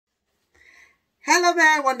Hello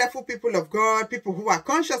there, wonderful people of God, people who are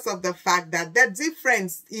conscious of the fact that the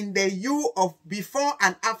difference in the you of before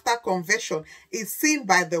and after conversion is seen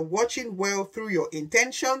by the watching world through your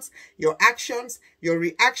intentions, your actions, your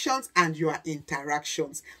reactions, and your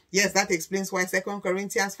interactions. Yes, that explains why 2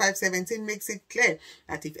 Corinthians 5:17 makes it clear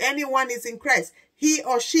that if anyone is in Christ, he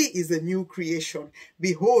or she is a new creation.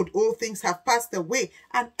 Behold, all things have passed away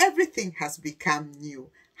and everything has become new.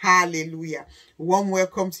 Hallelujah. Warm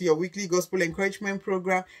welcome to your weekly gospel encouragement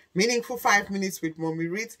program, Meaningful 5 Minutes with Mommy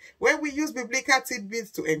Reads, where we use biblical tidbits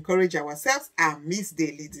to encourage ourselves and miss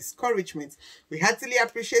daily discouragement. We heartily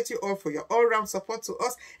appreciate you all for your all-round support to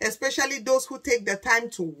us, especially those who take the time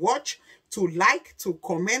to watch, to like, to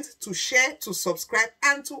comment, to share, to subscribe,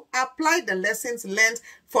 and to apply the lessons learned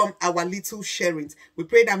from our little sharings. We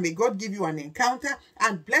pray that may God give you an encounter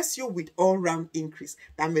and bless you with all-round increase.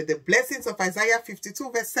 That may the blessings of Isaiah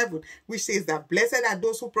 52 verse 7, which says that blessed are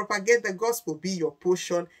those who propagate the gospel, be your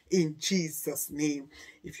portion in Jesus' name.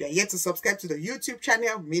 If you are yet to subscribe to the YouTube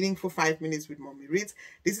channel, Meaningful 5 Minutes with Mommy Reads,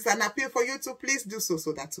 this is an appeal for you to please do so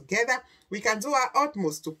that together we can do our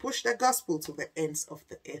utmost to push the gospel to the ends of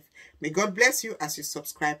the earth. May God bless you as you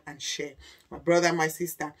subscribe and share. My brother, my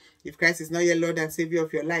sister, if Christ is not your Lord and Savior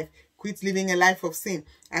of your life, quit living a life of sin.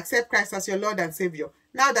 Accept Christ as your Lord and Savior,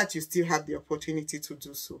 now that you still have the opportunity to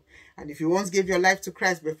do so. And if you once gave your life to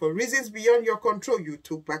Christ, but for reasons beyond your control, you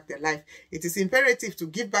took back the life, it is imperative to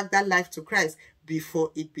give back that life to Christ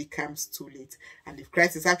before it becomes too late. And if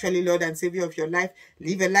Christ is actually Lord and Savior of your life,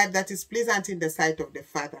 live a life that is pleasant in the sight of the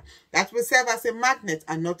Father. That will serve as a magnet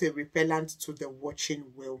and not a repellent to the watching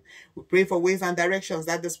world. We pray for ways and directions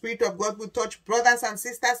that the Spirit of God will touch brothers and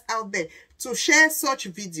sisters out there to share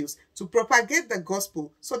such videos, to propagate the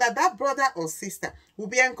gospel, so that that brother or sister will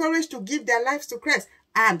be encouraged to give their lives to Christ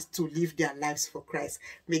and to live their lives for Christ.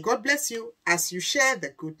 May God bless you as you share the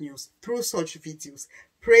good news through such videos.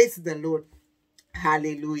 Praise the Lord.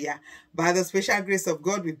 Hallelujah. By the special grace of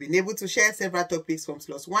God, we've been able to share several topics from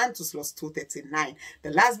Slot 1 to Slot 239.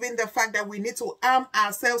 The last being the fact that we need to arm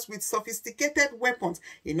ourselves with sophisticated weapons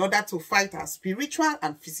in order to fight our spiritual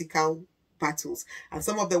and physical battles. And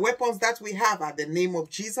some of the weapons that we have are the name of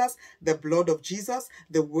Jesus, the blood of Jesus,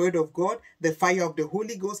 the word of God, the fire of the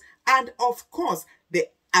Holy Ghost, and of course, the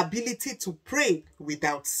ability to pray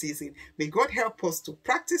without ceasing. May God help us to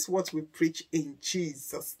practice what we preach in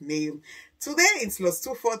Jesus' name. Today in Slot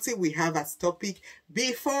 240, we have as topic,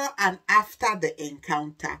 before and after the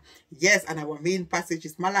encounter. Yes, and our main passage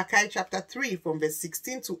is Malachi chapter 3 from verse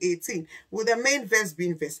 16 to 18, with the main verse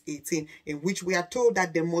being verse 18, in which we are told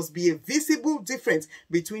that there must be a visible difference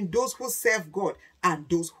between those who serve God and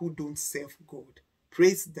those who don't serve God.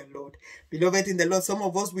 Praise the Lord. Beloved in the Lord, some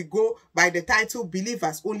of us, we go by the title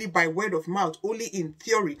believers only by word of mouth, only in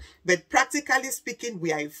theory. But practically speaking,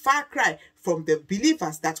 we are a far cry from the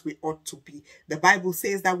believers that we ought to be. The Bible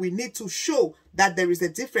says that we need to show that there is a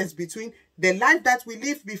difference between the life that we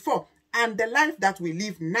lived before and the life that we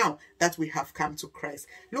live now that we have come to Christ.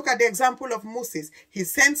 Look at the example of Moses. He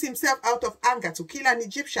sends himself out of anger to kill an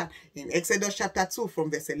Egyptian in Exodus chapter 2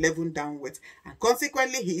 from verse 11 downwards. And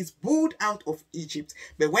consequently, he is pulled out of Egypt.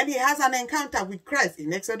 But when he has an encounter with Christ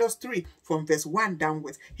in Exodus 3 from verse 1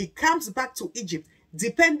 downwards, he comes back to Egypt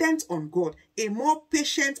dependent on God, a more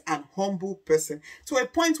patient and humble person, to a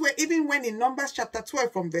point where even when in Numbers chapter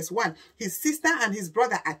 12 from verse 1, his sister and his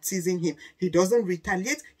brother are teasing him, he doesn't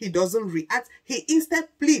retaliate, he doesn't react, he instead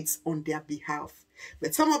pleads on their behalf.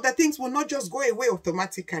 But some of the things will not just go away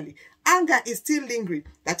automatically. Anger is still lingering.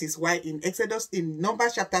 That is why in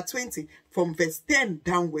Numbers chapter 20, from verse 10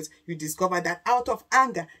 downwards, you discover that out of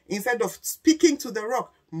anger, instead of speaking to the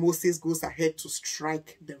rock, Moses goes ahead to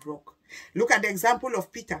strike the rock. Look at the example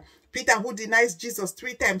of Peter. Peter, who denies Jesus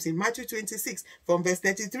 3 times in Matthew 26 from verse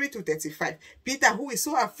 33 to 35. Peter, who is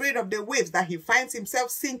so afraid of the waves that he finds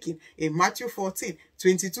himself sinking in Matthew 14,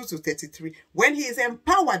 22 to 33. When he is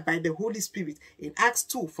empowered by the Holy Spirit in Acts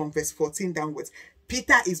 2 from verse 14 downwards,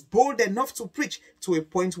 Peter is bold enough to preach to a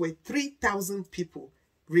point where 3,000 people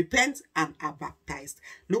repent and are baptized.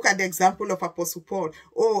 Look at the example of Apostle Paul,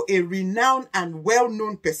 a renowned and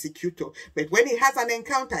well-known persecutor. But when he has an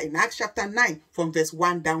encounter in Acts chapter 9 from verse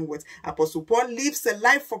 1 downwards, Apostle Paul lives a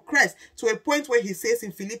life for Christ to a point where he says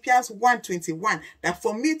in Philippians 1:21 that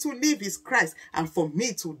for me to live is Christ and for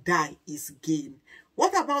me to die is gain.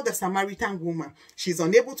 What about the Samaritan woman? She's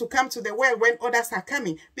unable to come to the well when others are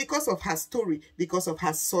coming because of her story, because of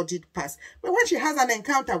her sordid past. But when she has an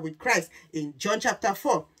encounter with Christ in John chapter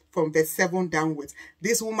 4, from verse 7 downwards,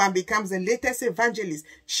 this woman becomes the latest evangelist.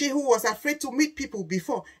 She who was afraid to meet people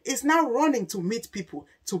before is now running to meet people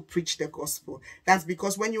to preach the gospel. That's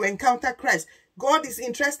because when you encounter Christ, God is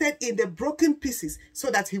interested in the broken pieces so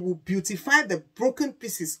that he will beautify the broken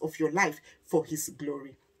pieces of your life for his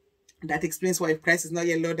glory. That explains why if Christ is not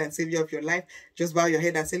yet Lord and Savior of your life, just bow your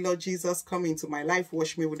head and say, Lord Jesus, come into my life,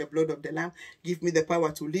 wash me with the blood of the Lamb, give me the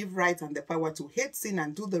power to live right and the power to hate sin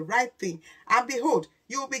and do the right thing. And behold,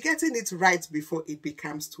 you will be getting it right before it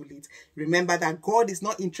becomes too late. Remember that God is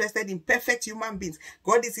not interested in perfect human beings.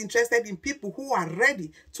 God is interested in people who are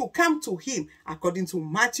ready to come to him, according to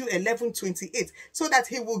Matthew 11:28, so that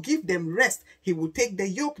he will give them rest. He will take the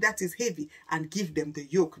yoke that is heavy and give them the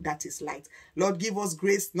yoke that is light. Lord, give us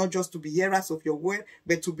grace not just to be hearers of your word,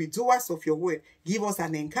 but to be doers of your word. Give us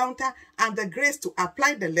an encounter and the grace to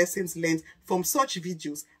apply the lessons learned from such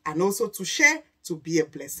videos, and also to share, to be a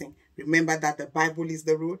blessing. Remember that the Bible is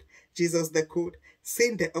the road, Jesus the code,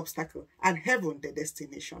 sin the obstacle, and heaven the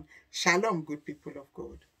destination. Shalom, good people of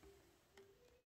God.